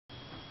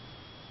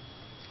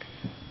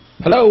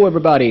Hello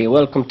everybody,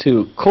 welcome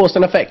to Cause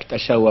and Effect, a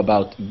show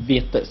about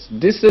Vetes.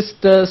 This is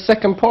the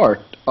second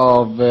part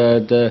of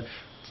the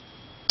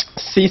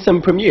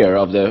season premiere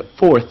of the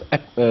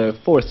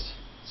fourth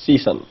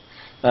season.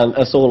 And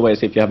as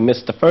always, if you have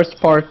missed the first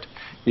part,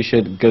 you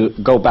should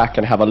go back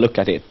and have a look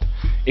at it,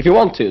 if you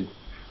want to.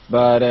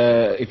 But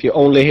if you're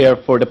only here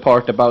for the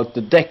part about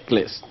the deck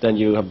list, then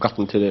you have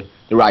gotten to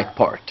the right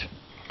part.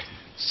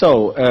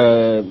 So,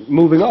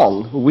 moving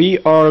on, we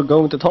are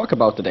going to talk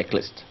about the deck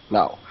list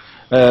now.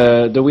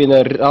 The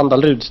winner,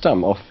 Randal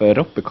Rudstam of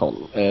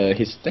Ropecon,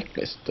 his deck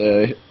list.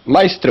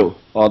 Maestro,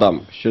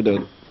 Adam, should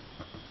have...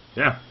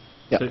 Yeah.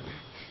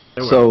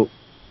 So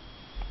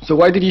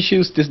why did you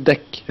choose this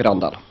deck,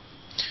 Randal?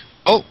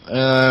 Oh,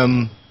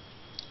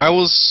 I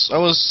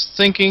was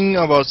thinking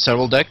about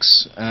several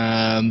decks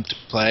to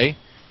play,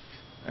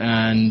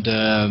 and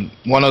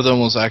one of them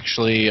was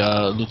actually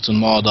Lutz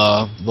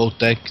Mada vote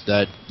deck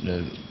that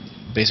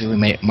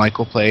basically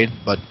Michael played,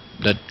 but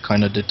that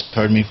kind of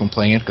deterred me from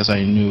playing it because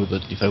I knew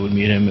that if I would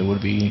meet him, it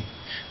would be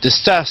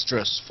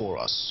disastrous for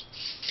us.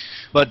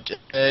 But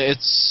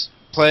it's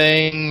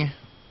playing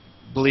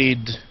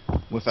Bleed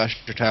with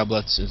Asher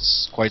Tablets.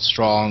 It's quite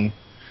strong,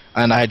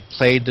 and I had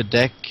played the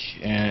deck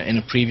in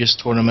a previous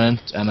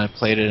tournament, and I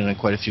played it in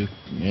quite a few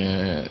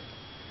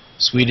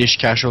Swedish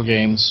casual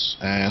games,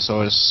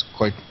 so I was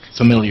quite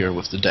familiar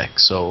with the deck.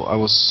 So it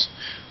was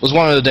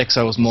one of the decks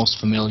I was most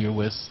familiar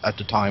with at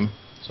the time.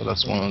 So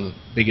that's one of the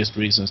biggest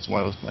reasons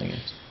why I was playing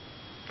it.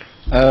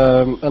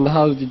 And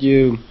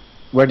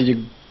where did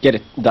you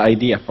get the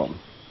idea from?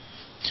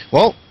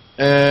 Well,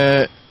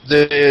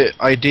 the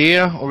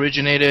idea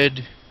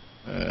originated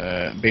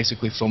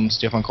basically from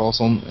Stefan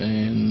Karlsson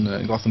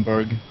in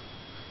Gothenburg.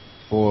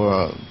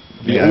 For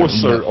the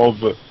author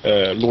of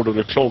Lord of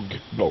the Clog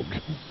blog.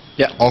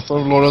 Yeah, author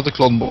of Lord of the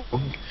Clog blog.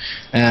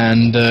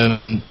 And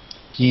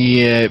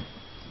he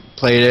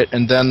played it,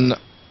 and then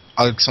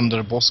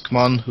Alexander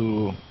Boskman,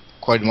 who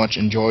quite much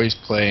enjoys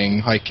playing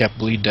high-cap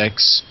bleed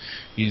decks.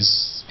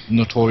 He's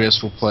notorious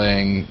for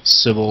playing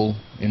Sybil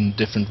in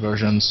different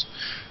versions.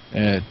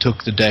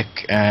 Took the deck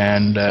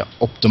and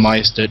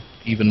optimized it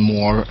even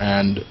more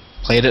and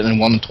played it and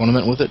won a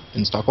tournament with it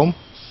in Stockholm.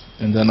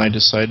 And then I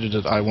decided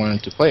that I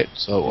wanted to play it.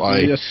 So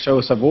you just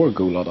chose a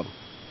Vorgul, Adam.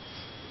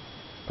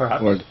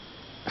 Perhaps.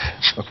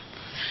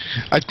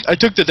 I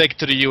took the deck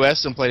to the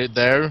US and played it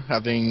there,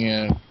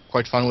 having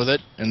quite fun with it.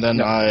 And then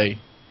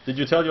Did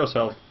you tell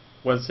yourself,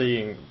 when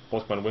seeing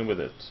Boskman win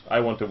with it, I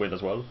want to win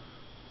as well?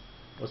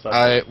 Was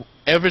that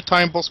every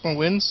time Boskman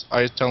wins,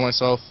 I tell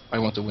myself I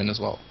want to win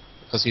as well,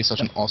 because he's such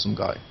an awesome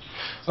guy.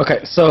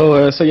 Okay,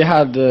 so you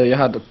had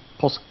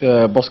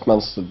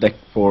Boskman's deck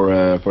for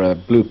a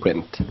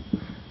blueprint,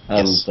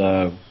 and Yes.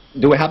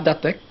 Do we have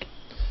that deck?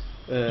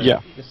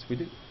 Yeah. Yes, we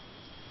do.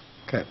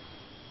 Okay,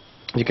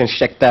 you can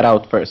check that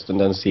out first and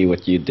then see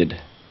what you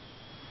did.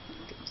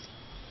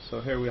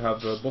 So here we have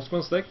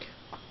Boskman's deck.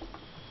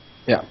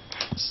 Yeah.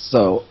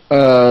 So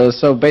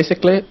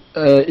basically,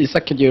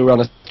 Isak, could you run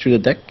us through the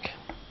deck?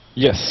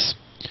 Yes.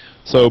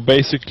 So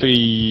basically,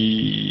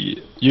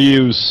 you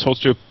use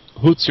Hutsu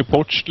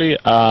Porchley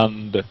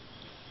and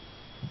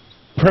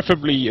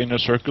preferably inner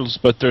circles,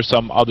 but there's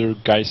some other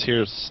guys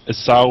here,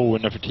 Esau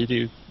and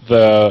Nefertiti.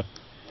 The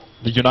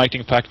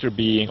uniting factor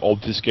being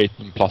obfuscate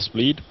and plus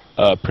bleed.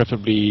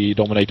 Preferably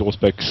dominate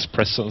Osbeck's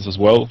presence as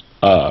well.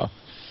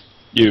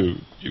 You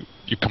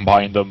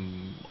combine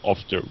them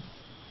after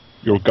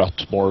your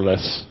gut, more or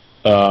less.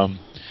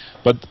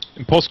 But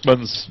in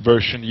Postman's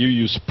version, you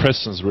use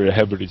presence very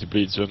heavily to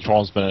bleed, so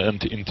entrancement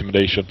and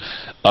intimidation,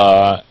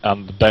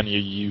 and then you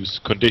use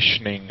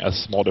conditioning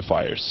as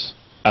modifiers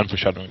and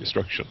foreshadowing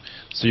destruction.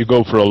 So you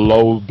go for a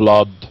low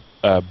blood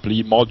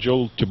bleed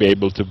module to be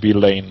able to be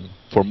lane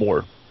for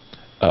more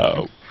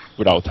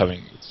without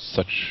having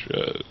such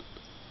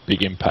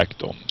big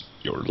impact on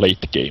your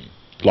late game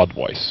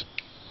blood-wise.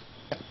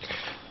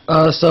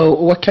 So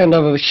what kind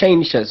of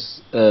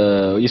changes,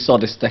 you saw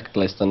this deck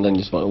list and then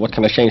you saw, what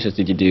kind of changes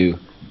did you do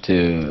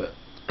to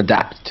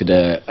adapt to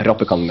the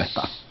Ropecon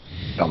meta?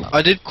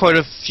 I did quite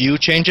a few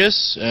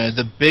changes.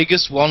 The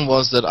biggest one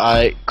was that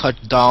I cut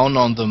down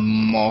on the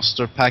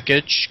master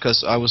package,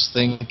 because I was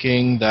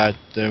thinking that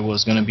there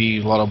was going to be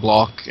a lot of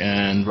block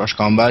and rush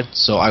combat,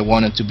 so I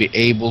wanted to be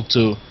able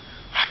to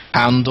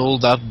handle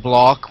that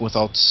block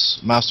without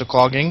master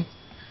clogging.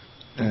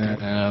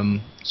 Okay.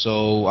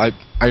 So I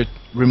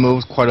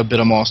removed quite a bit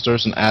of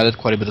masters and added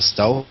quite a bit of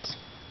stealth,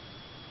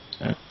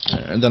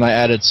 and then I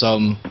added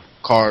some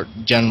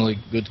generally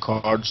good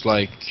cards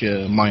like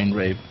Mind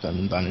Rape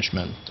and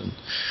Banishment.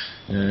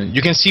 And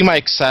you can see my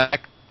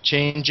exact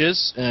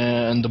changes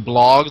in the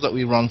blog that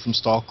we run from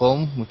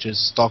Stockholm, which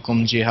is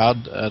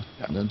stockholmjihad at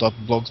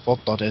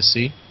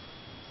 .blogspot.se.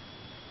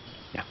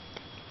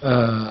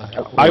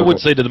 I would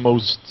say that the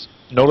most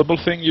notable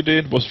thing you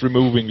did was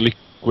removing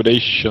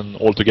liquidation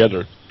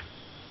altogether.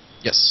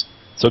 Yes.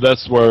 So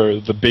that's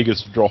where the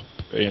biggest drop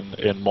in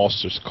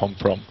masters come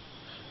from.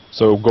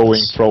 So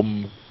going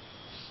from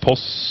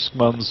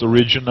Postman's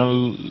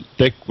original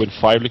deck with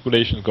 5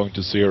 liquidations going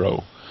to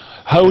 0,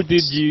 How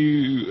did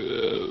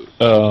you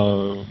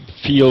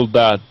feel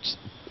that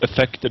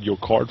affected your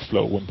card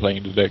flow when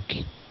playing the deck?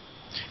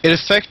 It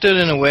affected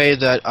in a way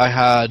that I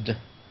had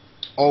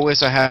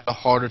a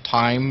harder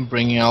time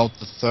bringing out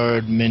the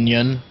third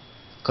minion,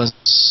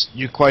 because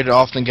you quite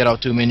often get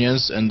out 2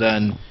 minions and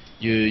then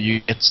you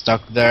get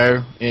stuck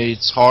there.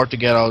 It's hard to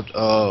get out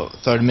a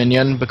third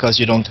minion because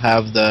you don't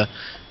have the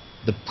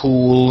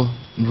pool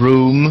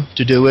room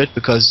to do it,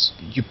 because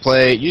you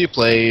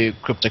play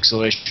Crypt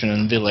Acceleration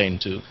and Villain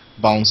to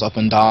bounce up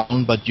and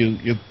down, but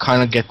you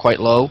kind of get quite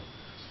low.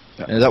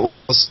 And that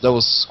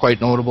was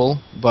quite notable,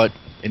 but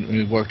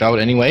it worked out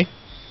anyway.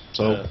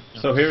 So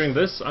hearing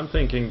this, I'm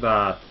thinking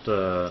that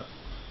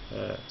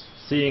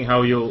seeing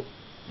how you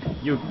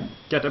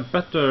get a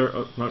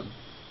better,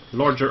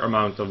 larger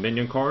amount of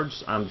minion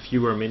cards and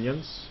fewer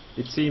minions,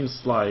 it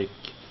seems like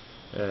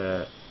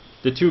the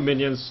 2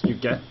 minions you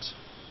get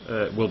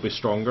will be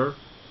stronger,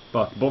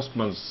 but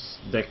Bosman's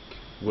deck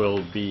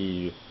will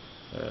be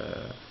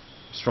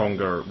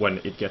stronger when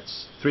it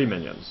gets 3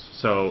 minions.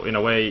 So in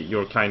a way,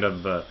 you're kind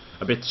of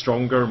a bit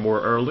stronger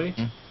more early,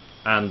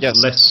 and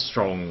less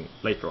strong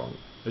later on.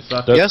 Is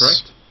that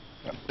correct?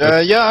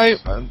 Yeah,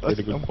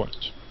 Really good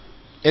point.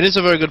 It is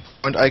a very good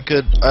point. I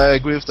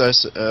agree with the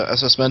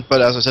assessment,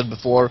 but as I said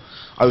before,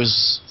 I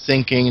was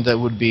thinking there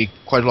would be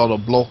quite a lot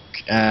of block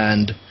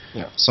and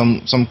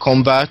some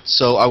combat,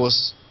 so I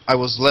was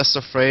less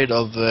afraid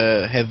of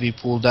heavy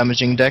pool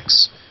damaging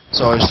decks.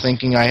 So I was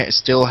thinking I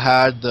still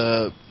had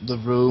the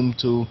room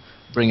to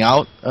bring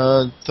out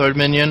a third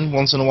minion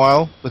once in a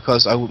while,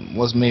 because I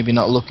was maybe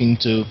not looking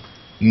to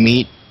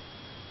meet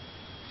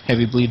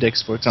heavy bleed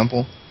decks, for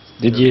example.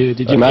 Did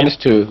you manage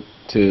to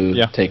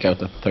take out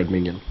the third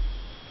minion?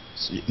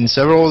 In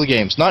several of the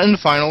games, not in the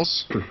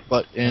finals,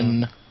 but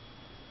in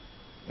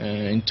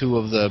 2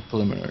 of the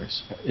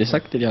preliminaries.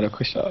 Isaac, did you have a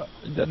question?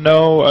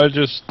 No,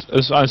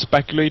 I'm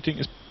speculating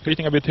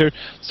a bit here.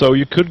 So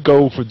you could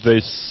go for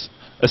this,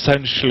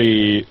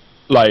 essentially,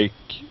 like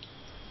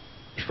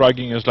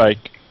shrugging is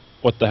like,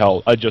 what the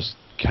hell? I just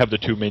have the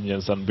 2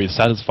 minions and be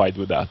satisfied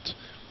with that.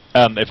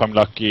 And if I'm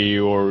lucky,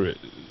 or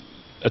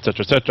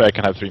etc., etc., I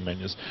can have 3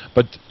 minions.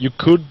 But you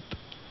could,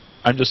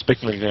 I'm just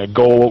speculating,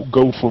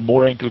 go for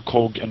more Ankle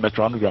Cog and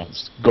Metro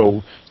Undergrounds.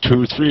 Go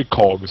 2 or 3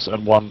 cogs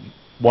and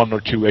one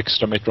or 2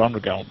 extra Metro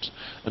Underground,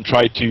 and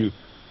try to,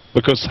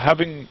 because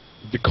having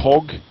the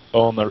cog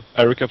on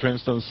Erica, for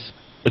instance,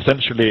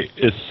 essentially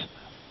is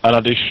an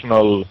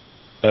additional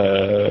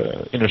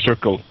inner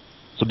circle.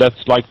 So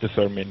that's like the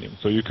third minion.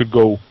 So you could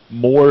go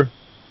more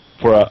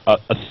for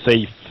a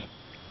safe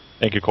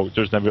Ankle Cog.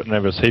 There's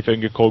never a safe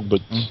Ankle Cog,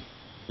 but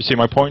you see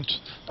my point?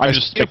 I'm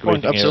just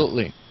speculating here.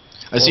 Absolutely.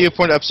 I see your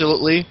point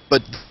absolutely,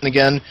 but then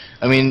again,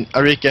 I mean,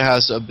 Arika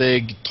has a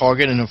big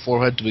target in her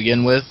forehead to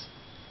begin with.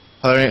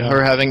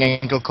 Her having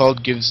Ankle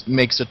Cog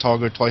makes the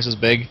target twice as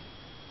big.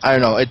 I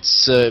don't know.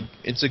 It's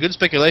a good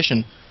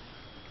speculation.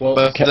 Well,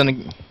 but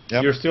then,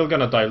 you're still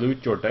gonna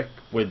dilute your deck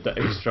with the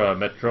extra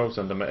Metros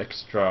and the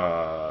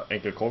extra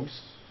Ankle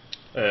Cogs.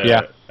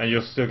 And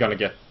you're still gonna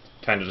get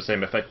kind of the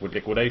same effect with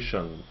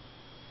Liquidation.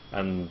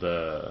 And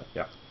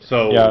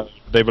so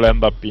they will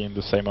end up being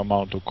the same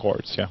amount of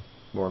cards.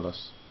 More or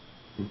less.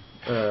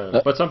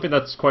 But something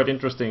that's quite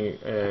interesting,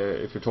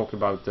 if you're talking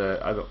about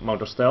the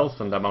amount of stealth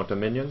and the amount of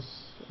minions,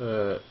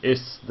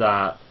 is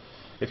that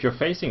if you're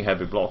facing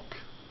heavy block,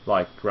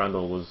 like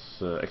Randall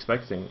was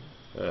expecting,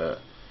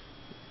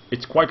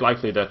 it's quite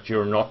likely that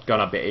you're not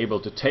gonna be able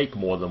to take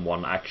more than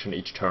 1 action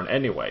each turn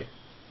anyway,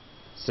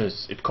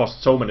 since it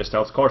costs so many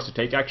stealth cards to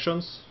take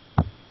actions,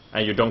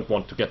 and you don't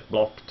want to get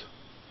blocked.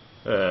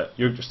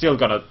 You're still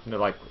gonna,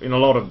 like, in a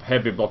lot of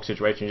heavy block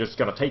situations, you're just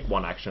gonna take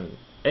 1 action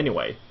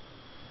anyway.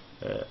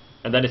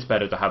 And then it's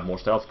better to have more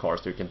stealth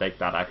cards so you can take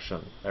that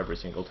action every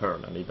single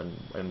turn, and even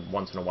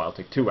once in a while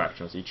take 2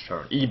 actions each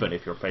turn, even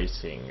if you're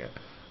facing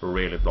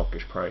really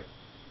blockish prey.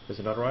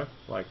 Isn't that right?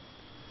 Like,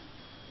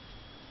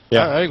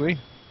 yeah, I agree.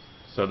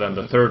 So then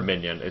the third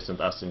minion isn't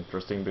as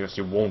interesting because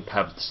you won't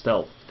have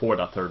stealth for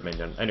that third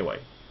minion anyway.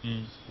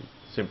 You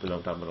simply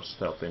don't have enough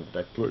stealth in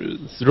the deck.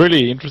 It's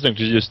really interesting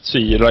to just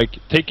see, like,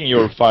 taking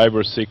your 5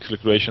 or 6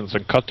 liquidations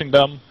and cutting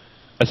them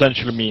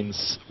essentially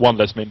means 1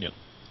 less minion.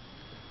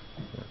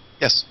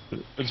 Yes.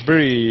 It's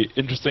very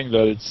interesting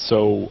that it's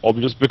so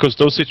obvious, because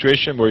those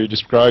situations where you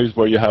described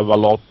where you have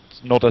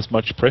not as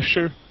much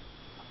pressure,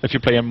 if you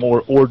play a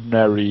more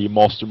ordinary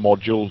master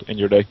module in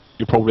your deck,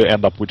 you probably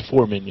end up with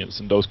 4 minions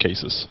in those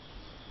cases.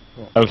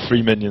 And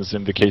 3 minions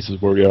in the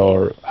cases where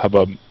you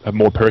have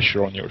more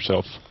pressure on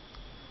yourself.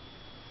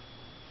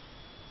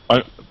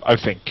 I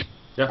think.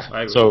 Yeah,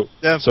 I agree. So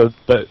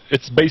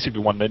it's basically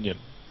 1 minion.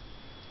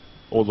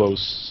 All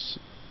those.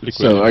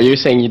 So, are you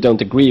saying you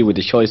don't agree with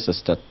the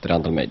choices that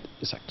Randall made,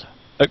 Isaac?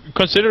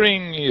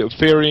 Considering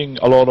fearing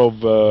a lot of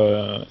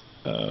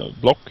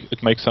block,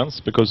 it makes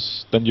sense,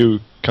 because then you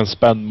can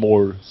spend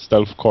more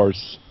stealth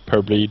cards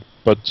per bleed.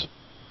 But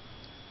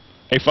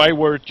if I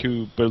were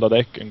to build a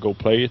deck and go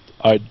play it,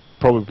 I'd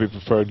probably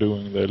prefer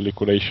doing the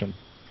liquidation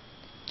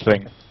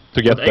thing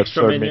to get that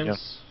extra third minions, minion.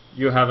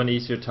 You have an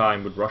easier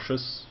time with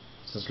rushes,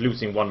 since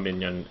losing one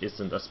minion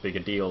isn't as big a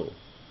deal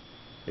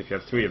if you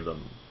have 3 of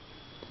them.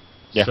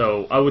 Yeah.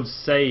 So I would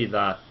say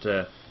that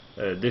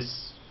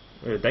this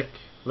deck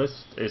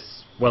list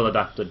is well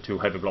adapted to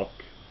heavy block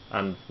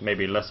and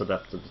maybe less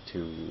adapted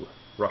to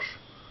rush.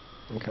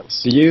 Okay.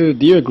 So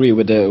do you agree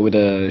with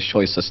the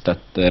choices that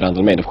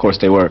Randal made? Of course,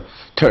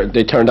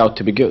 they turned out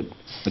to be good.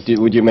 But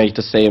would you make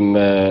the same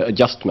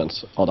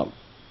adjustments, Adam?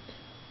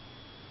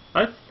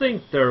 I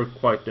think they're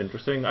quite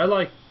interesting. I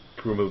like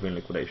removing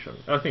liquidation.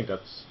 I think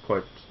that's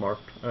quite smart,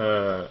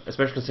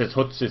 especially since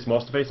Hutzi's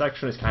master phase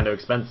action is kind of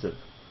expensive.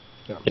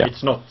 Yeah.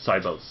 It's not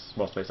Cybel's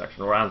master phase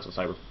action or Answer's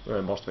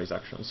master phase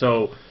action.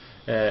 So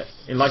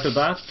in light of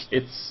that,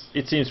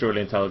 it seems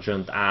really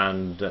intelligent.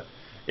 And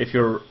if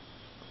you're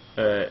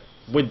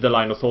with the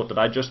line of thought that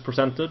I just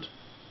presented,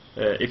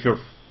 if you're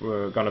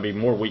going to be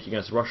more weak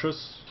against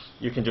rushes,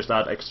 you can just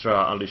add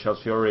extra Unleash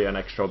Hell's Fury and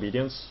extra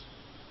Obedience.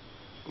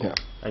 Yeah.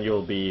 And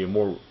you'll be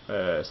more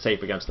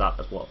safe against that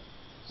as well.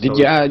 Did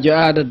So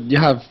you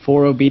have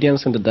 4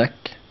 Obedience in the deck?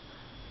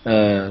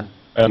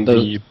 And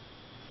the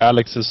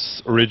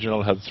Alex's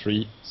original had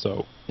 3,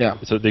 so yeah,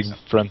 it's a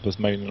difference, but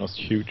maybe not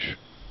huge.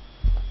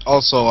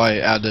 Also, I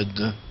added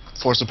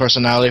Force of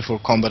Personality for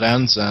combat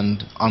ends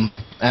and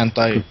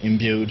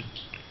anti-imbued.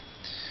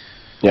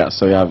 Yeah,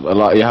 so you have a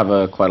lot. You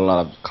have quite a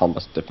lot of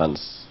combat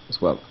defense as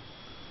well.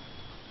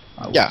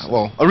 Yeah,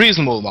 well, a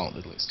reasonable amount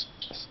at least.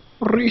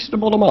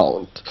 Reasonable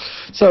amount.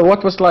 So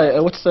what's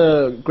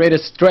the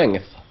greatest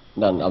strength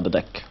then of the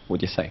deck,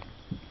 would you say?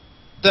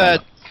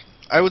 That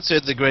I would say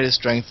the greatest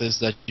strength is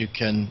that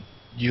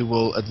you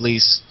will at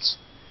least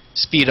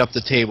speed up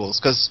the tables,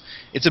 because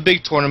it's a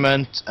big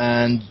tournament,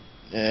 and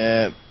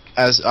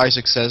as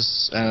Isaac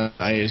says, and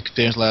I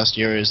experienced last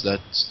year, is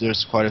that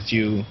there's quite a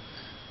few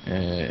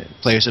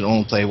players that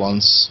only play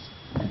once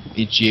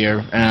each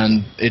year,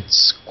 and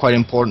it's quite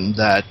important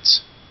that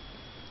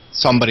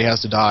somebody has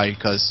to die,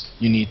 because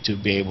you need to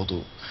be able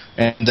to,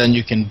 and then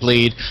you can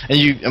bleed, and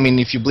I mean,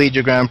 if you bleed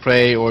your Grand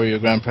Prey or your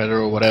Grand Predator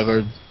or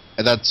whatever,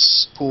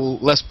 that's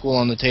less pool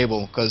on the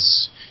table,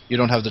 because you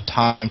don't have the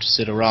time to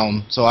sit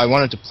around. So I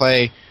wanted to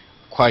play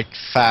quite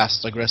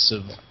fast,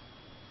 aggressive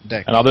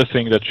deck. Another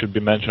thing that should be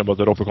mentioned about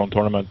the Ropecon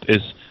tournament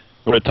is,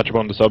 we're going to touch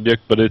upon the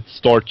subject, but it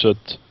starts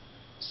at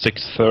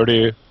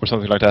 6:30 or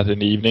something like that in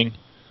the evening,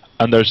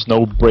 and there's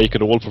no break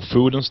at all for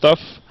food and stuff.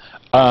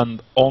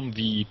 And on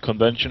the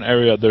convention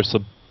area, there's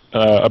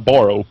a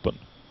bar open,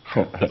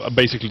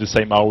 basically the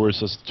same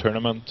hours as the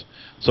tournament.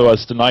 So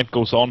as the night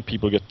goes on,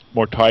 people get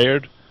more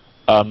tired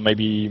and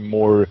maybe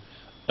more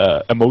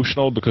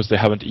emotional because they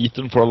haven't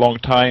eaten for a long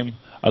time,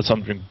 and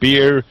some drink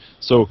beer.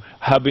 So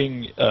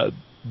having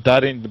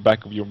that in the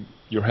back of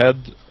your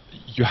head,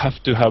 you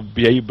have to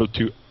be able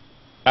to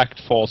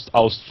act fast,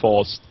 oust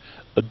fast,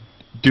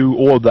 do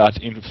all that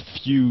in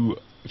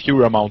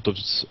fewer amount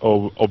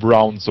of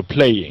rounds of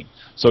playing.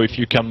 So if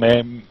you can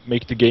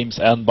make the games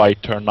end by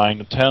turn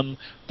 9 or 10,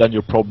 then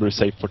you're probably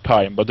safe for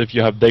time. But if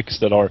you have decks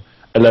that are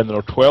 11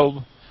 or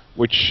 12,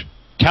 which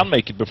can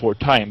make it before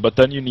time, but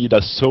then you need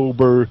a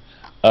sober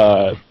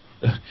a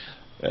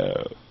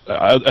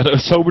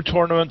sober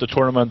tournament, a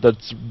tournament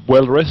that's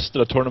well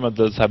rested, a tournament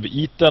that's have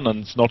eaten and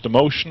it's not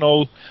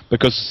emotional,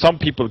 because some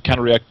people can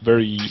react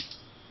very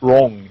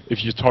wrong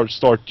if you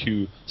start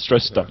to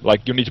stress them.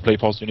 Like, you need to play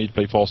faster,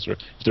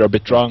 if they're a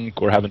bit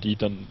drunk or haven't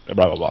eaten,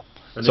 blah blah blah.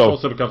 And so this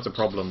also becomes a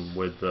problem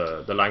with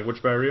the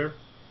language barrier.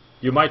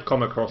 You might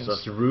come across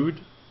as rude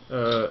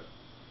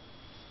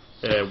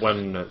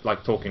when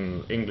like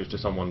talking English to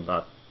someone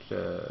that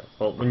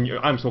well, when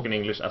I'm talking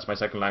English as my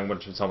second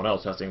language and someone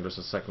else has English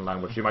as second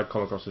language, you might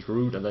come across as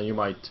rude, and then you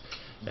might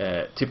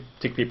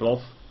tick people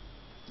off.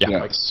 Yeah.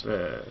 Like,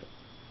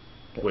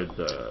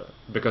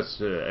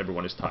 because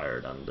everyone is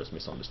tired and there's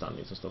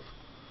misunderstandings and stuff.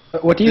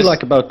 What do you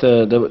like about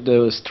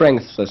the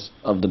strengths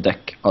of the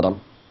deck,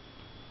 Adam?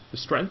 The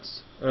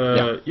strengths?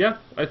 Yeah.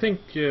 I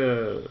think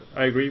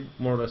I agree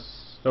more or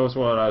less. That was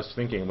what I was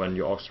thinking when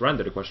you asked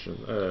Randy the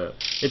question.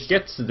 It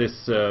gets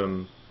this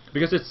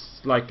because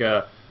it's like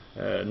a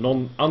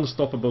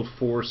non-unstoppable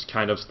force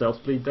kind of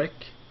stealth bleed deck.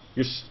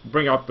 You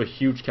bring up a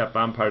huge cap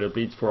vampire that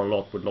bleeds for a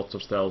lot with lots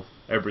of stealth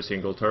every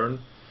single turn,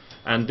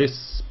 and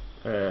this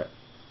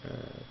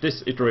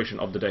iteration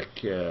of the deck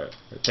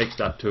takes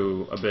that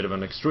to a bit of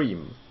an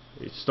extreme.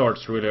 It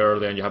starts really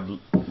early and you have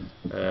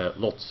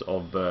lots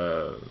of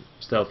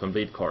stealth and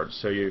bleed cards,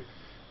 so you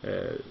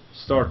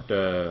start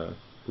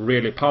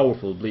really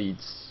powerful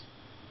bleeds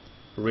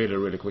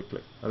really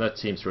quickly, and that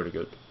seems really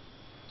good.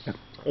 Yeah.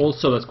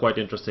 Also, that's quite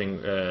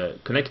interesting,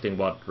 connecting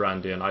what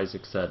Randy and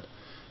Isaac said,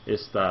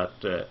 is that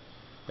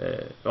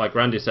like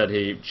Randy said,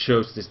 he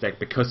chose this deck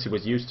because he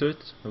was used to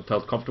it and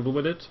felt comfortable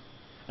with it,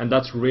 and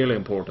that's really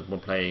important when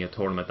playing a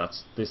tournament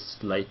that's this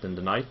late in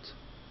the night.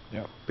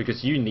 Yeah.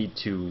 Because you need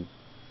to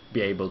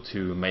be able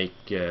to make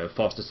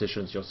fast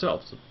decisions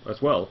yourself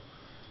as well,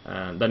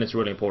 and then it's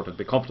really important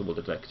to be comfortable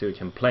with the deck so you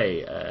can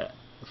play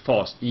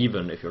fast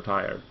even if you're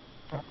tired.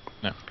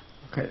 yeah.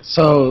 Okay.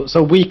 So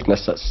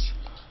weaknesses.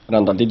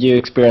 Randal, did you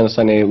experience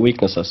any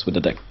weaknesses with the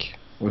deck?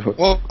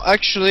 Well,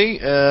 actually,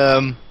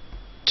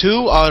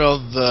 two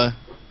of the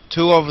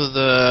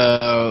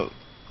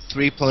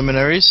 3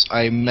 preliminaries,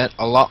 I met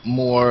a lot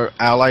more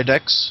ally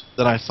decks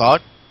than I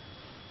thought.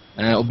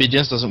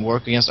 Obedience doesn't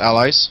work against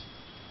allies.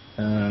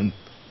 In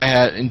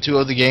 2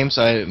 of the games,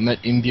 I met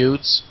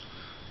imbues.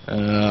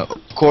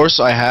 Of course,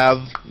 I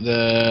have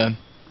the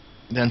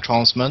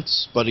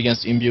entrancements, but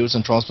against imbues,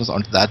 entrancements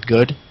aren't that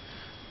good.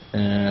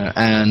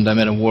 And I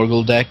met a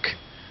Wargle deck,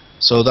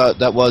 so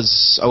it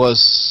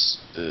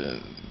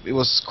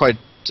was quite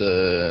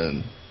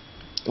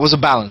it was a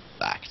balanced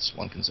act,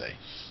 one can say.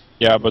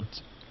 Yeah, but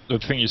the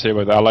thing you say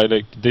about the ally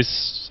deck,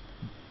 this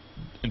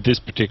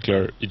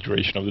particular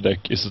iteration of the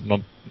deck isn't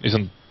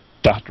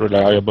that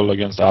reliable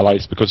against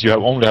allies, because you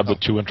only have the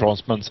 2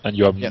 entrancements and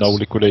you have no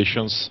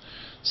liquidations.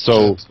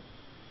 So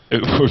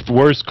if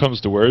worst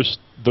comes to worst,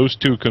 those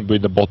 2 can be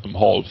in the bottom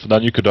half.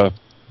 Then you could have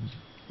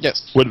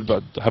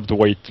have to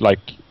wait like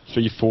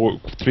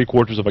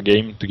 3/4 of a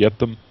game to get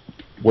them.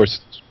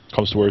 Worst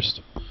comes to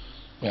worst.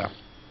 Yeah.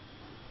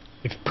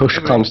 If push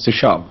comes to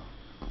shove.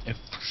 If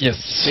shit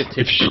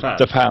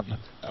the fan.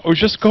 I was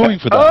just going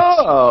for that.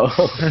 Oh!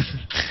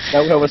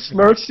 Now we have a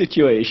Smurf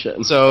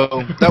situation.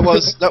 So that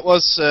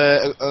was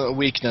a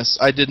weakness.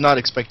 I did not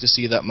expect to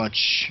see that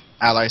much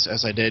allies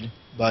as I did,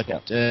 but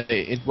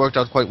it worked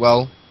out quite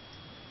well.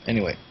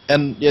 Anyway,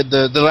 and yeah,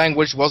 the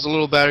language was a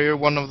little barrier.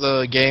 One of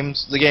the game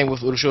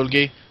with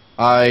Urshulgi,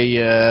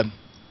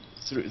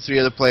 3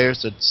 other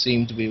players that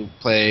seemed to be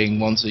playing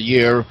once a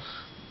year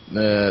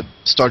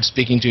start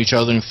speaking to each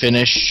other in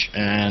Finnish,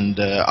 and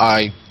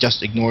I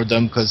just ignored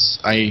them, because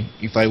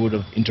if I would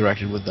have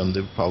interacted with them,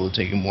 they would probably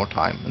take more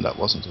time, and that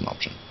wasn't an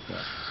option.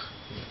 Yeah.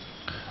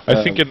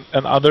 I think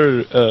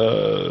another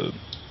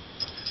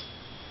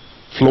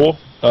flaw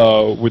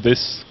with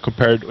this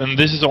and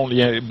this is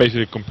only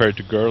basically compared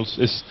to girls,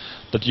 is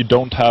that you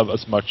don't have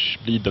as much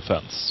bleed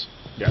defense.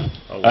 Yeah.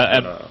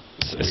 And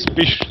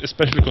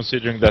especially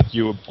considering that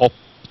you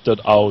opted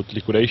out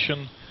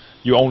liquidation,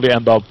 you only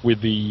end up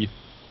with the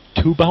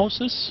 2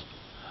 bounces,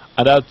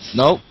 and that's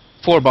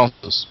 4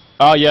 bounces.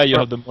 Ah, yeah, you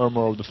have the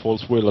Murmur of the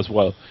False Will as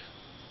well.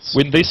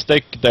 With this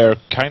deck, they're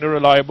kind of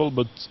reliable,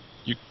 but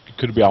you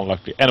could be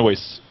unlucky.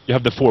 Anyways, you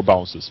have the 4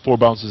 bounces. 4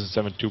 bounces and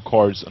 72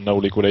 cards and no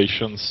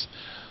liquidations.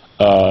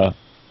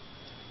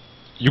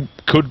 You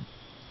could,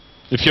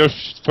 if your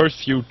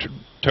first few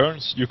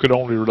turns, you could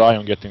only rely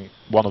on getting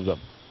 1 of them.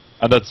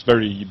 And that's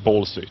very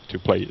ballsy to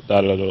play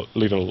that little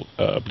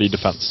bleed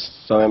defense.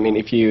 So I mean,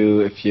 if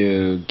you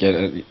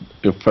get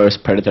your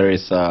first predator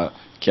is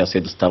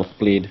Chaosido Stealth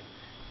Bleed,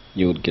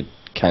 you would get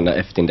kind of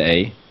effed in the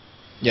A.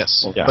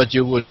 Yes, but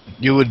you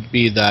would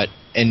be that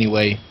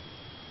anyway,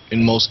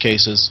 in most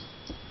cases.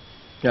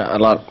 Yeah, a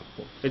lot.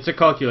 It's a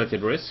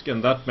calculated risk,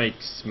 and that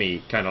makes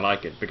me kind of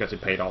like it, because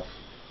it paid off.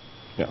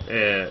 Yeah.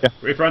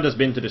 If Randal's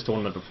been to this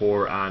tournament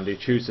before and he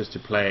chooses to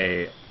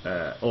play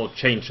or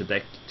change the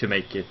deck to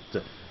make it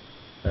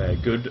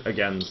good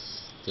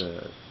against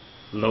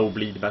low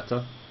bleed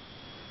meta,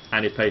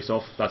 and it pays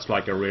off, that's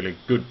like a really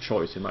good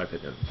choice in my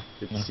opinion.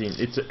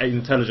 It's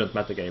intelligent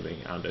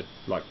metagaming, and it,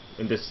 like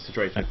in this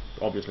situation, it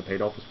obviously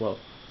paid off as well.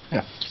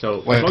 Yeah.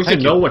 So as long as you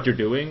know what you're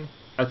doing,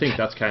 I think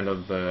that's kind of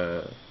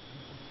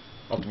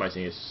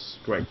optimizing is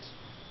great.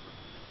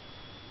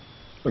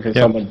 Okay,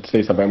 someone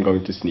say something. I'm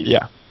going to sneeze.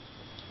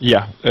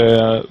 Yeah.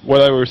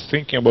 What I was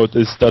thinking about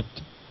is that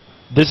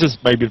this is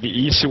maybe the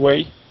easy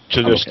way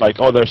to just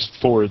there's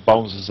 4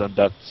 bounces and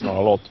that's not a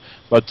lot.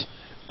 But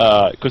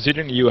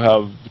considering you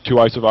have 2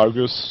 Eyes of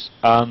Argus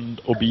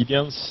and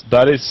Obedience,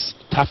 that is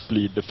tap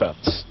bleed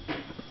defense.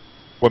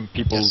 When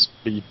people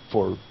bleed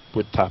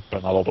with tap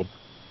and a lot of...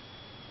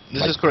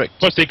 This is correct.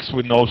 For 6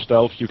 with no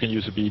stealth, you can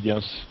use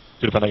Obedience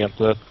to defend against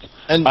that.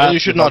 And you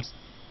should not...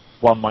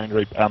 1 Mind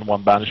Rape and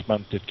 1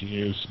 Banishment that you can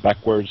use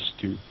backwards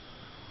to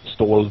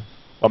stall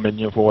a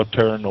minion for a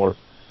turn, or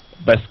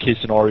best case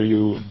scenario,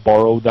 you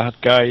borrow that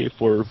guy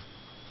for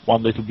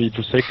 1 little bleed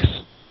for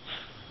 6.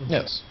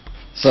 Yes.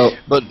 So,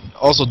 but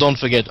also don't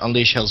forget,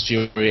 Unleash Hell's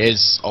Fury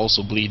is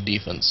also bleed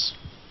defense.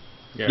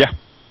 Yeah.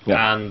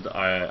 And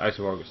Ice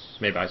of Argus.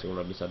 Maybe Ice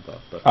already said that,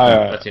 but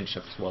that's in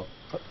check as well.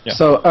 Yeah.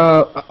 So,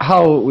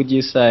 how would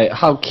you say,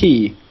 how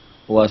key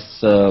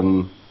was,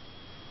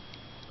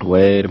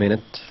 wait a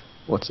minute,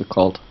 what's it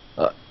called?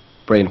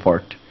 Brain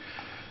fart.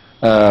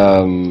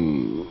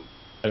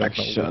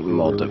 Action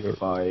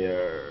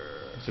modifier.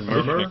 Is it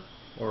Murmur?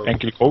 Or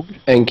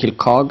Enkel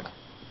Cog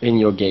in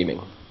your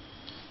gaming?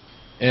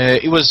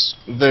 It was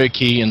very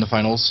key in the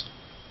finals.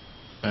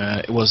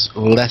 It was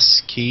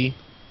less key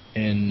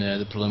in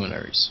the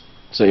preliminaries.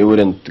 So you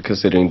wouldn't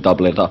considering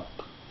double it up?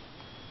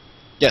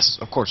 Yes,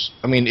 of course.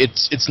 I mean,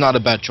 it's not a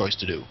bad choice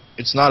to do.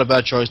 It's not a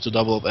bad choice to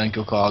double up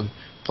Enkel Cog,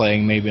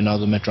 playing maybe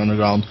another Metro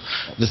Underground.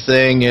 The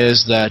thing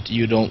is that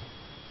you don't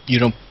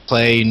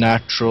play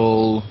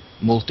natural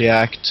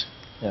multi-act.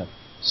 Yeah.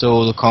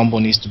 So the combo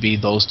needs to be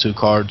those 2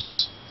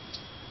 cards.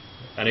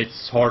 And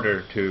it's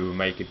harder to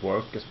make it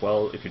work as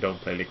well if you don't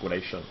play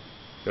liquidation.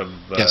 You have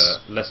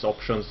less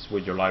options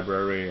with your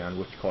library and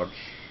which cards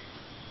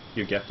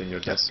you get in your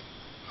deck.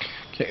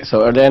 Okay,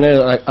 so are there any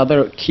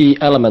other key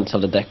elements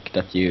of the deck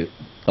that you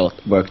thought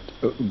worked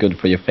good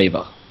for your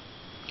favor?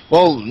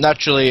 Well,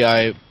 naturally,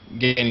 I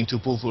gaining to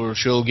pull for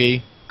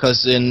Shogi,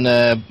 because in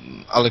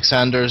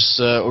Alexander's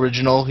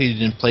original, he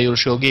didn't play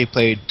Urshogi, he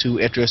played 2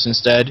 Etrius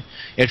instead.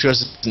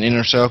 Etrius is an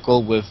inner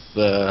circle with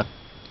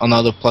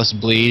another plus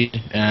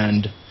bleed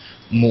and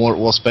more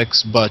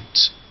Auspex, but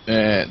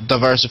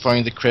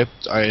diversifying the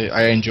crypt,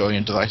 I enjoy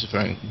in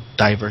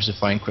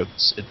diversifying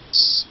crypts.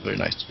 It's very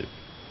nice to do.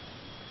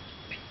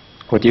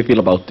 What do you feel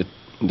about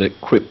the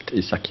crypt,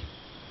 Isak?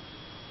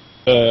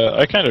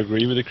 I kind of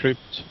agree with the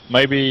crypt.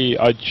 Maybe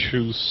I'd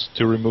choose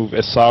to remove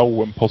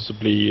Esau and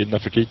possibly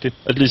Nefertiti.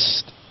 At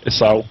least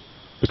Esau,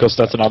 because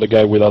that's another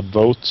guy without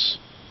votes.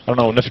 I don't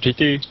know,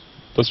 Nefertiti,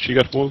 does she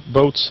get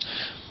votes?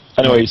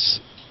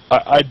 Anyways,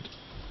 I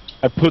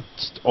put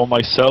on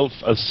myself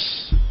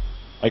as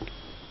like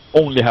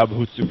only have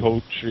Hutsu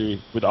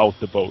Poetry without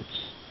the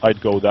votes.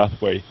 I'd go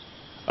that way.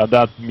 And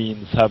that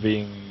means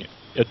having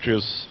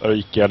Etrius,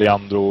 Ariki,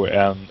 Alejandro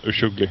and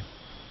Ushugli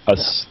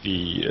as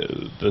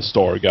the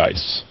star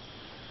guys.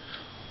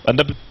 And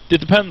it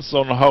depends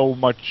on how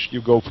much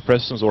you go for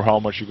presence or how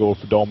much you go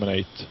for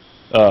dominate.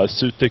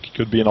 Sutik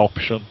could be an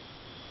option.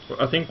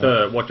 I think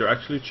what you're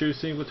actually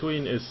choosing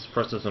between is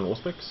presence and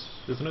Auspex,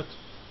 isn't it?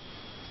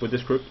 With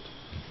this crypt.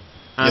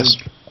 And Yes.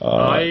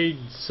 I'd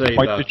say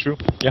Might that be true,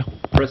 yeah.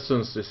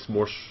 presence is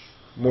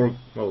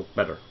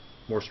better,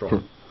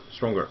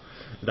 stronger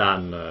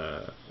than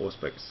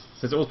Auspex.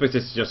 Since Auspex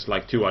is just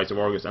like 2 Eyes of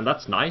Argus, and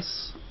that's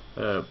nice,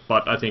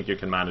 but I think you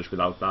can manage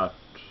without that.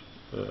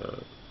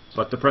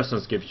 But the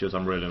presence gives you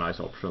some really nice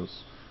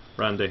options.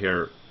 Randy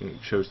here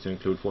chose to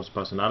include force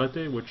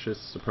personality, which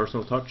is a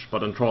personal touch,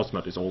 but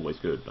entrancement is always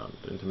good, and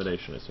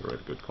intimidation is a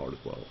really good card as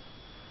well.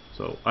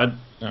 So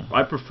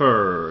I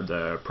prefer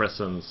the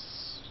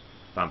presence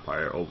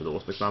vampire over the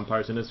Auspex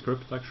vampires in this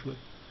script, actually.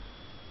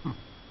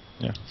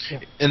 Yeah.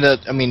 And that,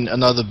 I mean,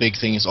 another big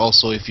thing is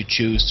also if you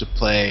choose to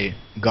play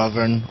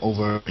Govern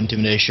over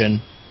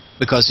Intimidation,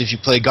 because if you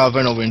play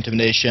Govern over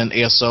Intimidation,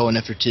 ESO and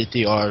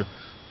Nefertiti are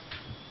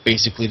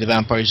basically the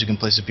vampires you can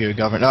play Superior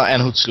Govern,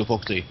 and Hutslup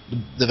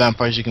the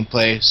vampires you can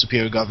play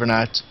Superior Govern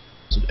at.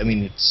 So, I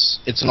mean,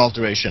 it's an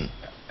alteration.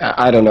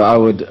 I don't know.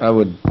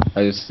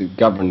 I just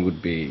Govern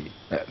would be,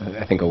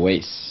 I think, a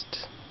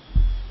waste,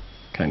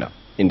 kind of,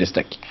 in this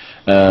deck.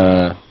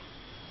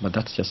 But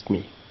that's just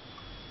me.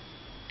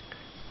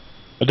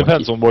 It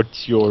depends on what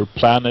your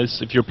plan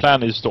is. If your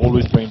plan is to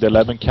always bring the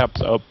 11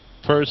 caps up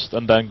first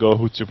and then go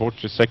Hutsu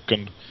Poetry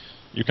second,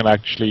 you can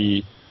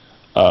actually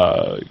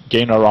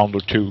gain a round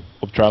or 2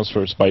 of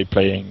transfers by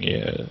playing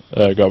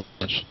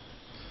governors.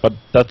 But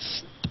that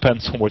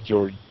depends on what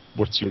your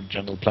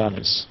general plan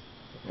is.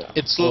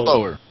 It's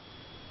lower.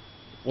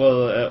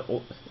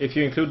 Well, if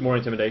you include more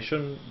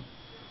intimidation,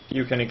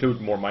 you can include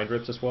more mind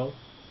rips as well.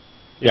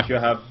 Yeah. If you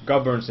have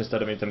governs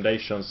instead of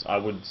intimidations, I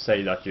would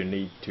say that you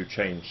need to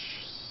change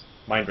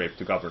mind rape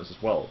to governs as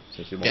well,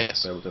 since you won't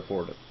be able to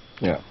afford it.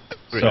 Yeah.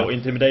 So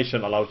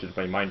intimidation allows you to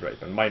play mind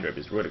rape, and mind rape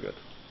is really good.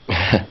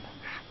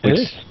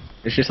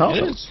 Which is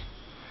awesome.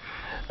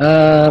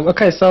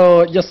 Okay,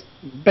 so just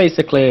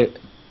basically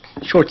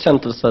short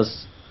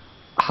sentences.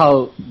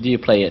 How do you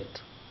play it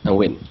and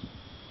win?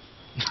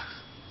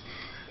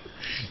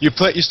 You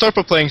start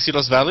by playing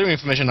Silas Valley or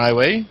Information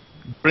Highway,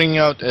 bring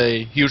out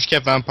a huge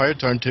cap vampire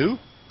turn 2,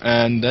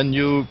 and then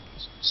you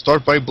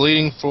start by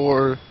bleeding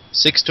for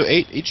 6 to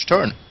 8 each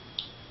turn.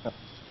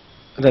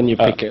 Then you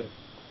pick it.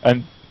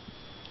 And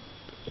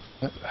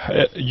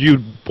you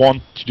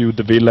want to do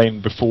the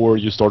villain before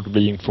you start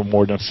bleeding for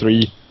more than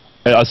 3,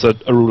 as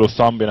a rule of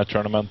thumb in a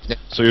tournament,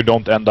 so you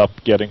don't end up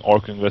getting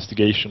Arc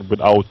Investigation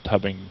without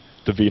having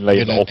the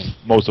villain off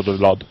most of the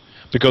blood.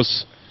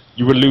 Because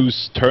you will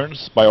lose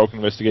turns by Arc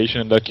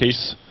Investigation in that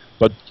case,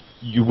 but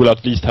you will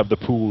at least have the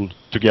pool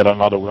to get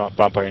another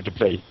vampire into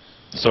play.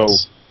 So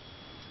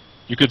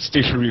you could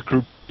still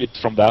recruit it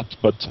from that,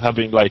 but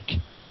having like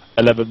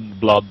 11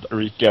 blood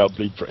Erika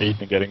bleed for 8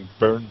 and getting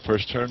burned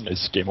first turn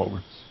is game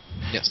over.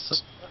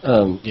 Yes.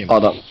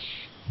 Adam,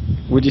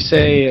 would you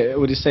say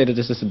that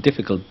this is a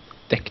difficult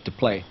deck to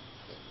play?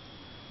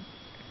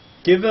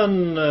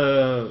 Given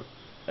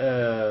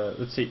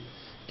let's see,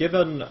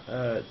 given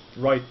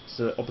right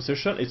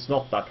opposition, it's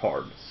not that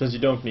hard, since you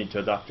don't need to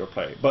adapt your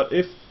play. But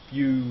if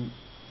you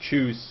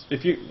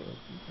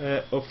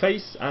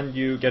face and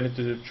you get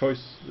into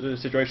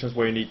situations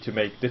where you need to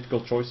make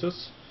difficult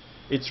choices,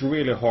 it's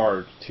really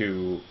hard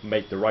to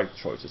make the right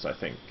choices, I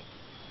think.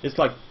 It's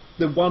like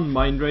the one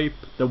Mind Rape,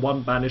 the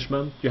one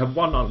Banishment, you have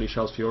one Unleash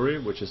Hell's Fury,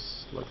 which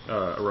is like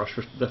a rush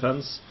for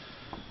defense,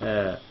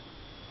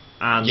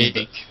 and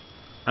Jake.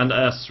 And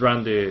as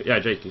Randy,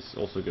 Jake is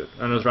also good.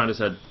 And as Randy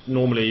said,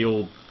 normally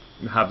you'll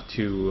have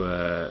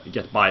to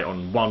get by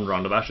on 1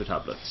 round of Asher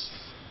Tablets.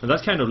 And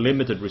that's kind of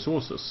limited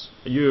resources.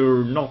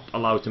 You're not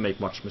allowed to make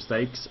much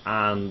mistakes,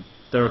 and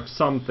there are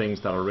some things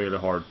that are really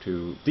hard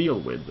to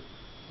deal with,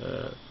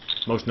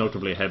 most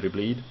notably heavy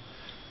bleed.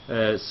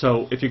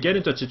 So if you get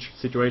into a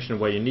situation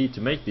where you need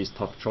to make these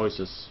tough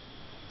choices,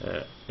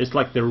 it's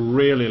like the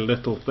really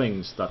little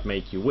things that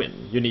make you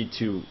win. You need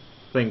to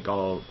think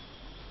of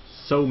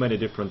so many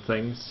different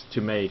things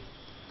to make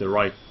the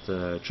right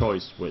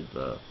choice with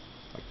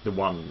like the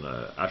one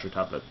Azure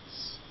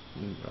Tablets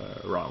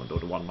round or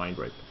the one Mind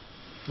Rape.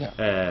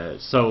 Yeah.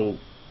 So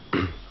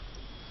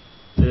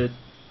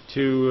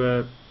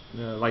to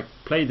like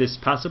play this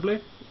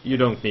passively, you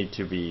don't need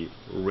to be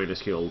really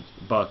skilled,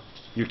 but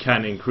you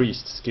can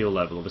increase the skill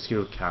level or the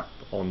skill cap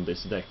on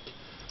this deck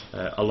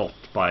a lot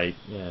by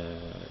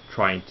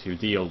trying to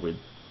deal with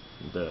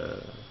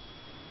the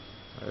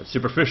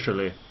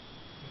superficially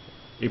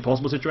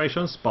impossible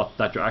situations, but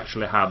that you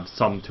actually have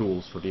some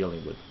tools for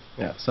dealing with.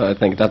 Yeah, so I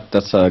think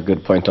that's a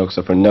good point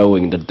also for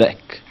knowing the deck,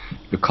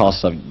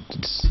 because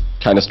it's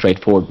kind of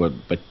straightforward,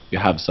 but you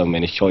have so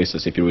many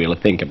choices if you really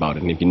think about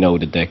it. And if you know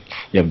the deck,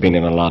 you have been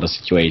in a lot of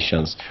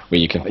situations where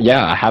you can,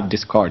 yeah, I have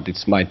this card, it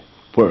might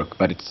work,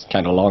 but it's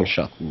kind of a long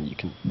shot, and you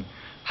can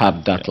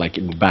have that like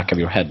in the back of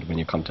your head when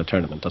you come to a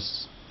tournament.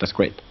 That's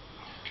great.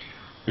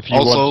 If you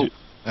Also, want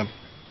to,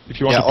 if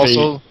you want to play,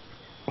 also,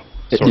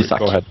 sorry, Isaac.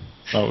 go ahead.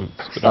 No,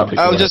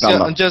 I'll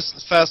ahead.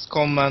 just fast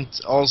comment.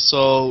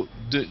 Also,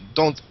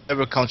 don't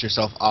ever count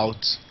yourself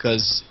out,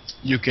 because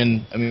you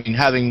can. I mean,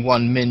 having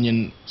one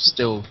minion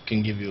still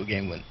can give you a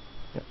game win.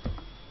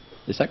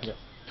 Isaac?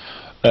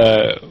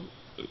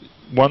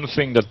 One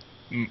thing that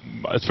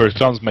at first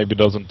glance maybe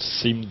doesn't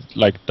seem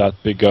like that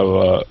big of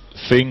a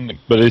thing,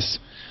 but is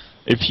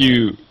if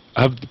you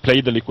have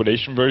played the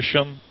liquidation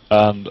version,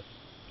 and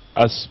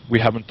as we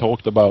haven't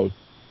talked about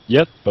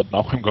yet, but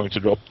now I'm going to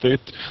drop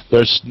it,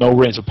 there's no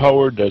Reigns of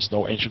Power, there's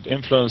no Ancient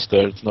Influence,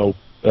 there's no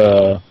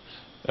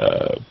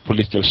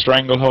Political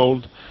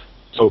Stranglehold,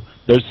 so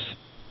there's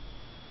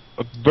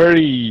a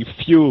very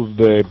few of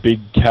the big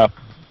cap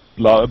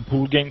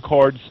pool game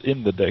cards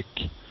in the deck.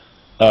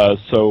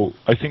 So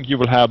I think you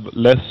will have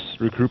less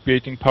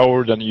recruiting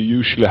power than you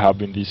usually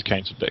have in these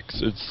kinds of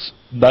decks.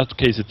 In that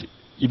case, it's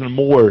even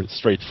more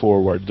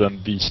straightforward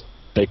than these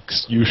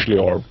decks usually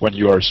are when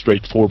you are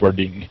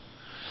straightforwarding.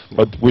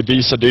 But with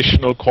these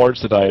additional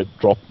cards that I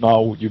dropped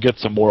now, you get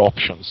some more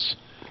options.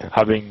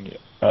 Having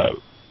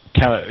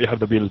you have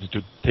the ability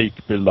to take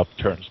build-up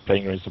turns,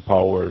 playing Reigns of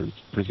Power,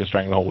 Political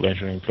Stranglehold,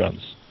 Ancient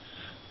Influence.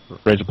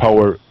 Reigns of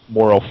Power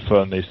more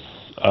often is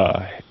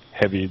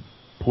heavy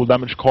pool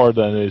damage card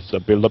than it's a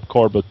build-up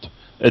card, but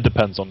it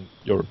depends on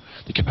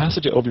the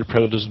capacity of your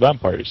Predators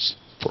Vampires,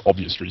 for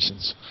obvious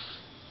reasons.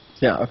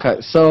 Yeah, okay.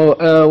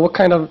 So, what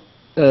kind of...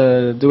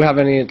 do we have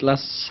any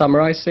last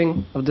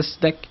summarizing of this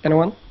deck,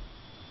 anyone?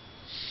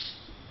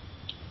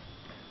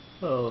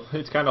 Well,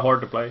 it's kind of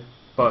hard to play,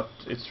 but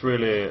it's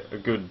really a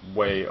good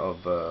way of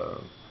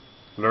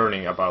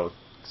learning about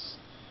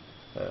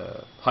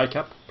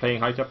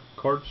playing high cap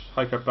cards,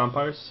 high cap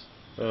vampires,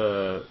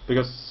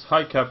 because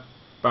high cap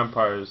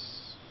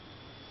vampires,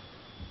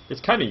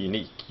 it's kind of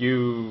unique.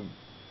 You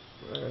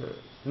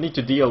need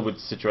to deal with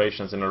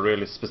situations in a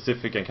really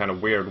specific and kind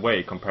of weird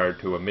way compared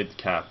to a mid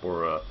cap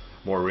or a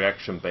more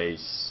reaction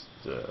based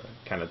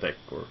kind of deck.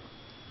 Or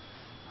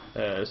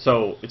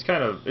so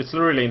it's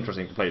really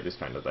interesting to play this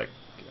kind of deck,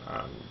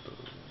 and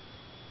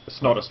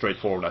it's not as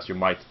straightforward as you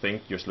might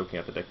think just looking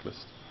at the deck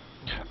list.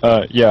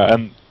 Yeah,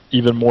 and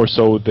even more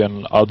so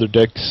than other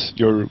decks,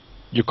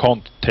 you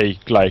can't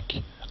take like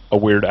a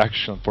weird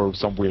action for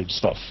some weird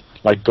stuff,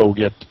 like go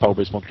get Power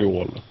Base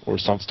Montreal or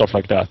some stuff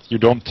like that. You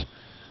don't.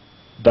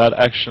 That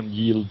action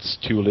yields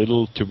too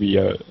little to be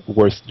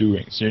worth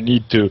doing. So you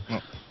need to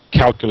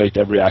calculate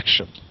every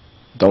action.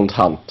 Don't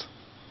hunt.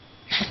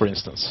 For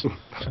instance.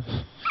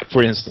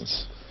 For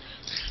instance.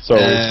 So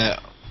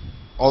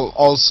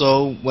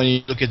also, when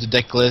you look at the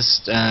deck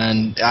list,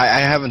 and I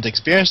haven't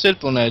experienced it,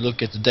 but when I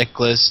look at the deck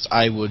list,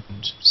 I would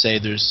say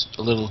there's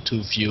a little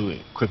too few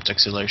Crypt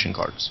Acceleration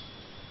cards.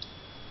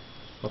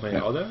 How many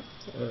are there?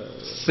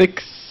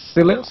 6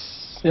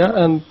 Silas, yeah,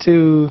 and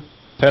 2...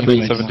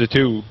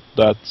 1072.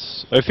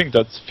 I think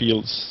that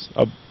feels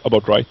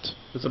about right.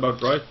 It's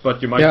about right,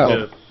 but you might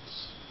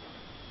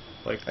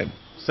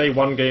say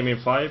one game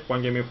in 5,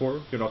 one game in 4.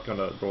 You're not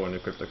gonna draw any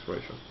Crypt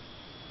Exploration.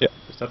 Yeah,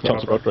 is that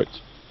sounds about right.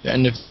 Yeah,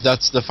 and if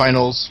that's the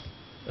finals,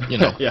 you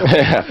know.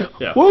 yeah.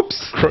 Yeah.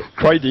 Whoops!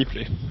 Cry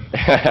deeply.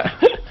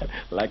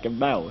 Like a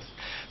mouse.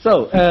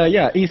 So,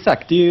 yeah,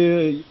 Isaac, do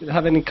you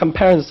have any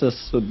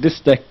comparisons with this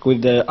deck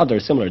with the other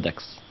similar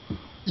decks?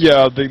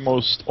 Yeah, the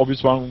most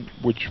obvious one,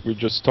 which we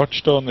just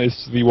touched on,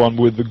 is the one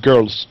with the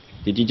girls.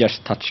 Did you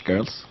just touch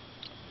girls?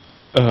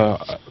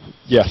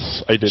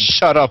 Yes, I did.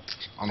 Shut up,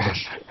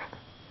 Anders.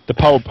 The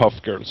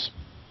Powerpuff Girls.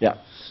 Yeah.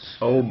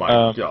 Oh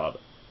my god.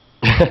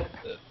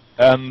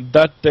 And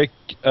that deck,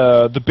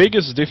 the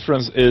biggest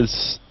difference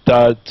is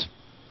that,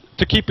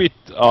 to keep it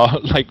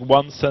like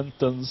one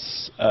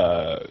sentence,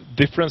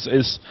 difference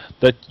is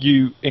that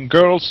you, in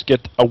girls,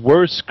 get a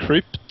worse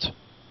crypt,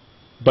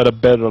 but a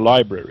better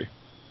library.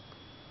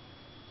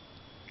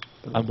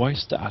 And why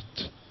is that?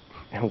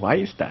 And why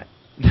is that?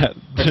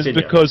 Just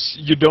because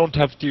you don't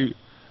have to...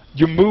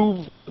 You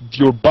move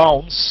your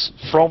bounce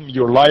from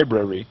your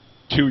library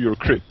to your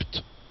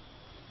crypt.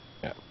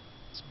 Yeah.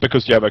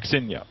 Because you have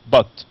Axinia.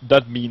 But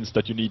that means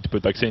that you need to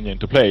put Axinia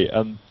into play.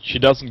 And she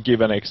doesn't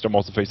give any extra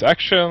master phase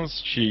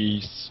actions.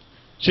 She's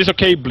she's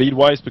okay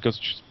bleed-wise because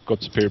she's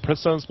got superior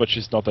presence, but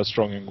she's not as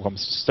strong when it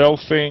comes to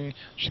stealthing.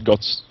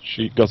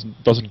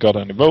 Doesn't got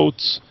any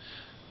votes.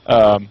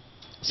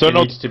 So it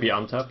not needs to be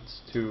untapped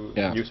to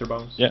use her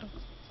bounce. Yeah,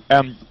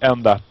 and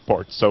that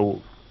part.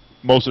 So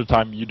most of the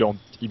time you don't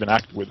even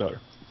act with her.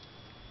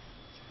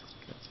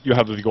 You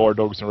have the guard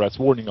dogs and rats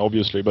warning,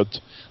 obviously, but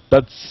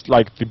that's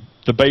like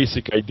the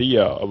basic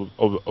idea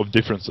of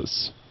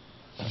differences.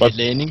 But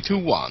leaning to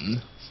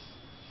 1.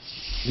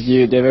 Did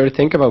you ever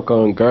think about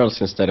going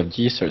girls instead of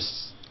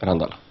geezers,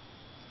 Randal?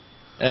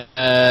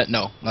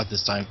 No, not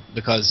this time,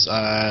 because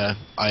I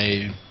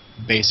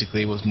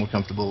basically was more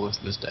comfortable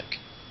with this deck.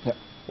 Yeah.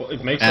 Well,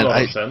 it makes a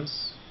lot of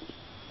sense.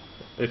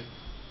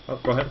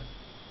 Go ahead.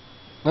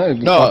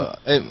 No,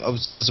 I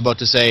was just about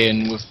to say,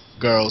 and with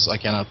girls, I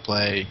cannot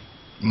play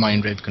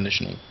Mind Rape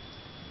Conditioning.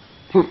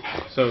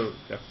 So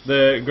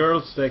the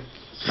girls deck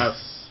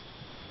has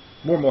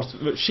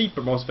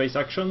cheaper most phase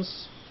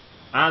actions,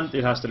 and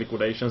it has the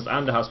liquidations,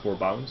 and it has 4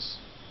 bounce,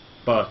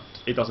 but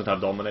it doesn't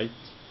have dominate.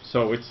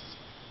 So it's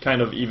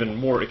kind of even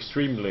more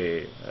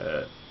extremely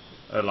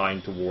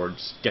aligned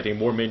towards getting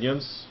more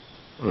minions,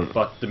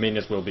 but the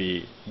minions will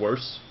be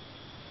worse.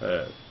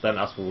 Then,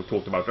 as we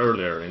talked about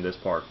earlier in this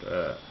part,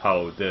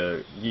 how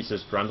the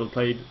Jesus Randal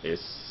played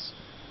is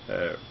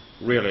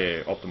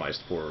really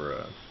optimized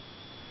for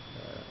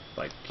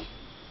like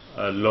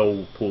a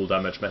low pull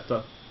damage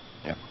meta,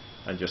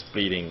 and just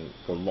bleeding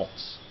for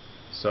lots.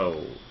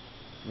 So,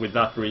 with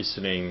that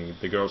reasoning,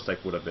 the girls deck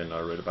would have been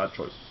a really bad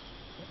choice.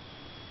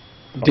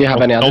 Do you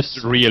have any others?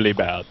 Not really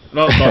bad.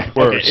 No, not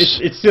worse.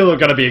 Okay, it's still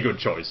gonna be a good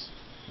choice.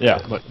 Yeah,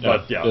 but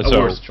a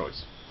worse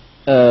choice.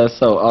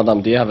 So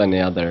Adam, do you have any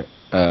other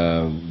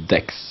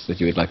decks that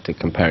you would like to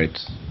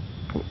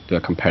do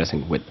a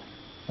comparison with?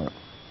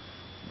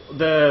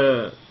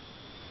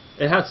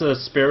 It has a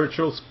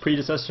spiritual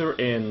predecessor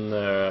in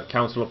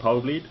Council of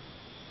Power Bleed.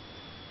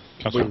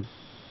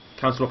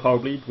 Council of Power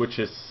Bleed, which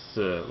is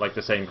like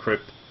the same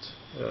crypt,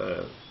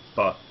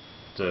 but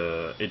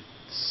it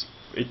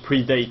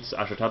predates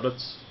Azure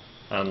Tablets,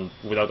 and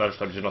without Azure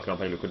Tablets you're not going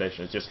to play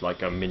Liquidation. It's just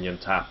like a minion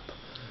tap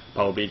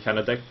Power Bleed kind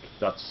of deck.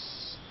 That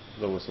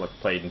was like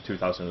played in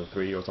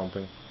 2003 or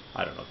something.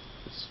 I don't know.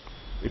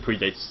 It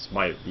predates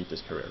my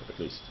Beatus career at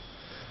least.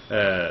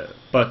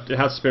 But it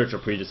has spiritual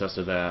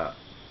predecessor there.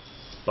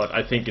 But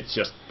I think it's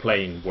just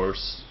plain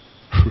worse.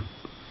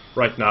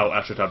 Right now,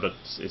 Azure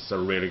Tablets is a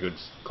really good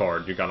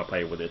card. You're gonna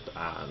play with it,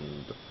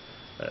 and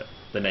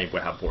the name we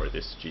have for it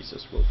is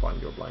Jesus will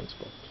find your blind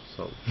spot.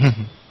 So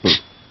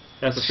it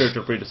has a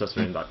spiritual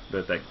predecessor in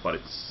the deck, but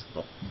it's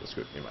not as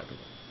good in my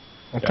opinion.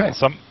 Okay.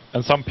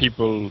 Yeah, some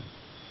people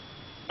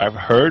I've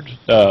heard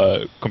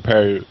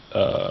compare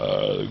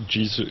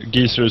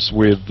geezers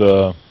with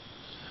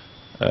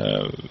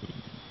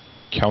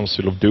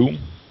Council of Doom,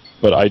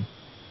 but I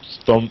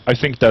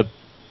think that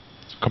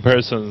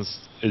comparisons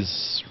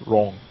is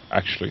wrong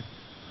actually,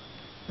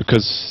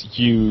 because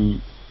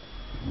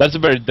that's a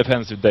very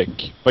defensive deck.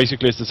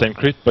 Basically, it's the same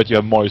crit, but you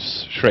have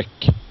Moise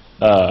Shrek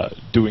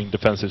doing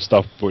defensive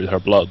stuff with her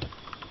blood,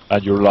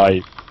 and you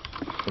rely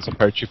on some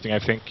pair shifting, I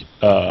think.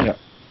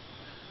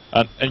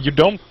 And you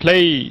don't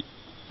play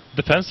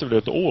defensively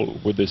at all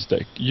with this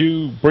deck.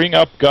 You bring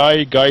up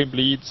guy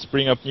bleeds,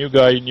 bring up new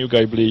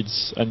guy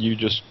bleeds, and you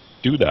just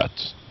do that.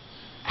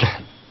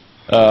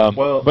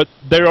 But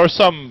there are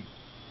some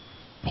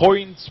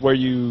points where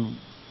you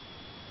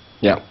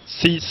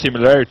see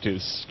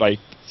similarities, like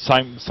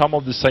some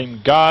of the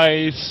same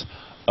guys,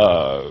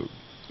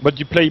 but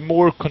you play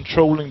more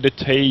controlling the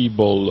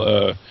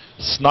table,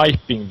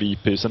 sniping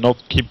VPs, and not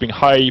keeping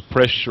high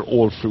pressure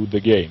all through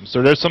the game.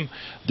 So there's some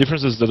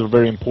differences that are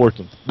very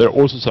important. There are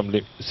also some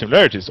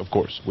similarities, of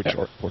course, which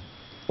are important.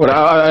 Well,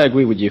 I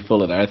agree with you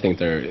fully there. I think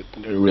they're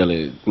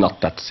really not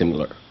that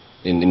similar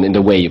in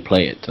the way you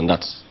play it, and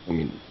that's,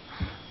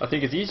 I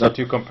think it's easier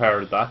to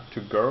compare that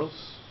to girls.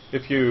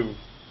 If you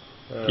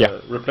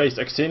replace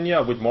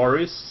Axinia with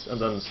Morris, and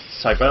then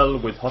Cybele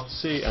with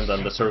Hotzi, and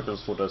then the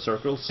circles for the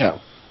circles.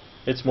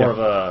 It's more of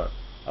a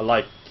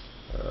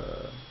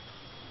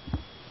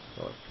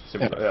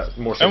similar,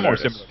 more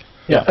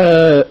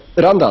similar.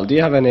 Randal, do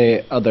you have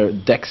any other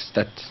decks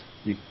that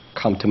you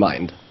come to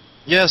mind?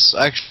 Yes,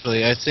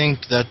 actually, I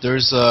think that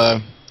there's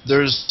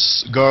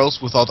girls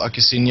without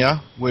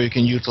Abyssinia, where you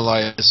can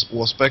utilize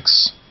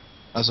Auspex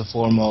as a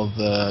form of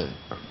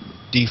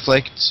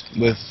deflect.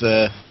 With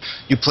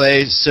you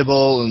play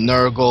Sybil,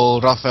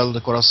 Nurgle, Rafael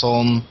de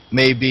Corazon,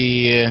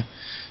 maybe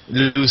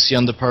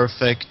Lucian the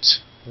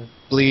Perfect,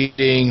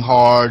 bleeding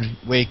hard,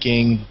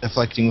 waking,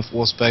 deflecting with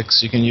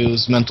Auspex. You can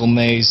use Mental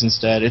Maze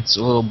instead. It's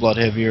a little blood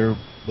heavier,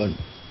 but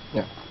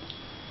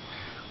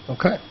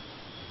okay.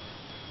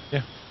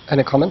 Yeah.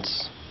 Any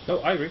comments? No,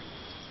 I agree.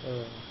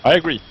 I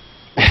agree.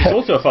 It's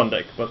also a fun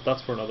deck, but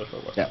that's for another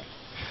show. Yeah.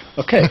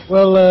 Okay.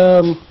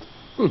 Well,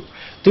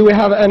 do we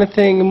have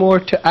anything more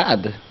to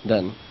add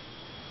then?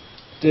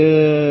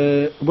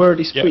 The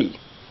word is free.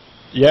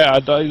 Yeah,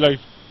 I'd like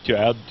to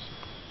add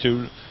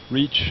to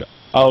reach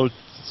out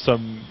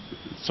some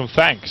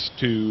thanks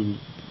to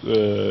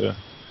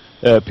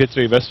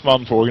Petri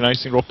Westman for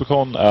organizing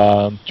Ropecon,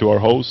 and to our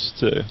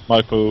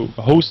Michael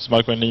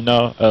and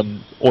Nina,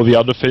 and all the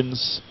other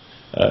Finns,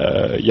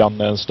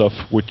 Janne and stuff,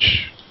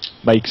 which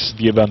makes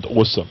the event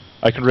awesome.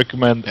 I can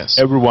recommend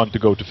everyone to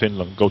go to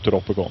Finland, go to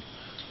Ropecon.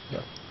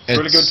 Yeah. It's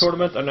really good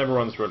tournament, and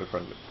everyone's really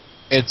friendly.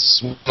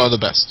 It's one of the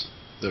best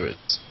there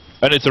is.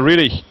 And it's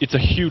a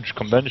huge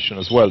convention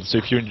as well. So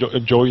if you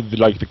enjoy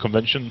the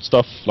convention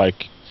stuff,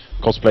 like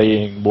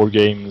cosplaying, board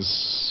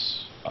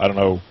games, I don't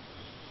know,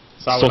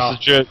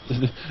 sausage.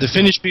 The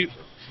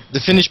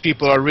Finnish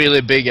people are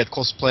really big at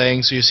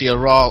cosplaying, so you see a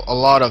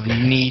lot of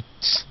neat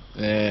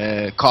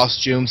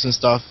costumes and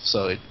stuff.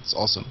 So it's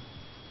awesome.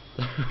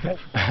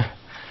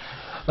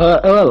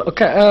 Well,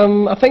 okay.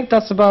 I think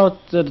that's about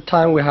the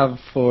time we have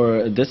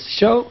for this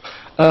show.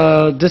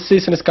 This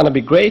season is gonna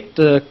be great.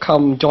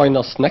 Come join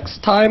us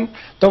next time.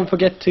 Don't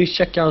forget to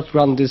check out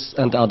Randis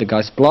and the other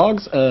guys'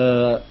 blogs.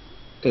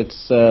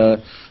 It's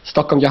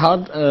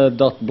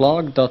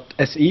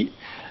stockholmjihad.blog.se.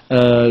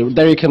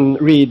 There you can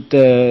read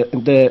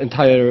the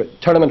entire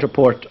tournament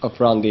report of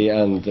Randy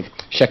and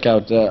check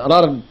out a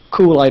lot of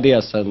cool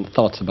ideas and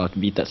thoughts about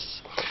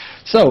Vitas.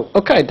 So,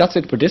 okay, that's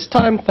it for this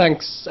time.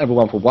 Thanks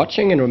everyone for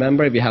watching, and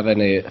remember, if you have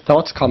any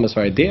thoughts, comments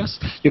or ideas,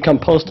 you can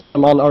post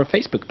them on our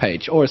Facebook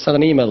page or send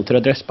an email to the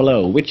address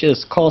below, which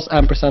is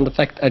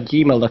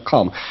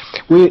causeampersandeffect@gmail.com.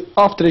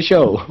 After the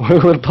show, we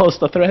will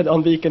post a thread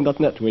on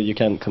beacon.net where you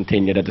can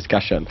continue the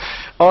discussion.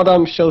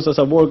 Adam shows us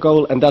a war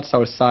goal, and that's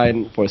our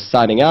sign for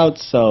signing out,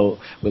 so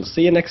we'll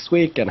see you next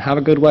week, and have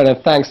a good one, and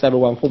thanks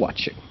everyone for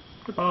watching.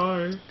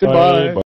 Goodbye. Goodbye. Bye.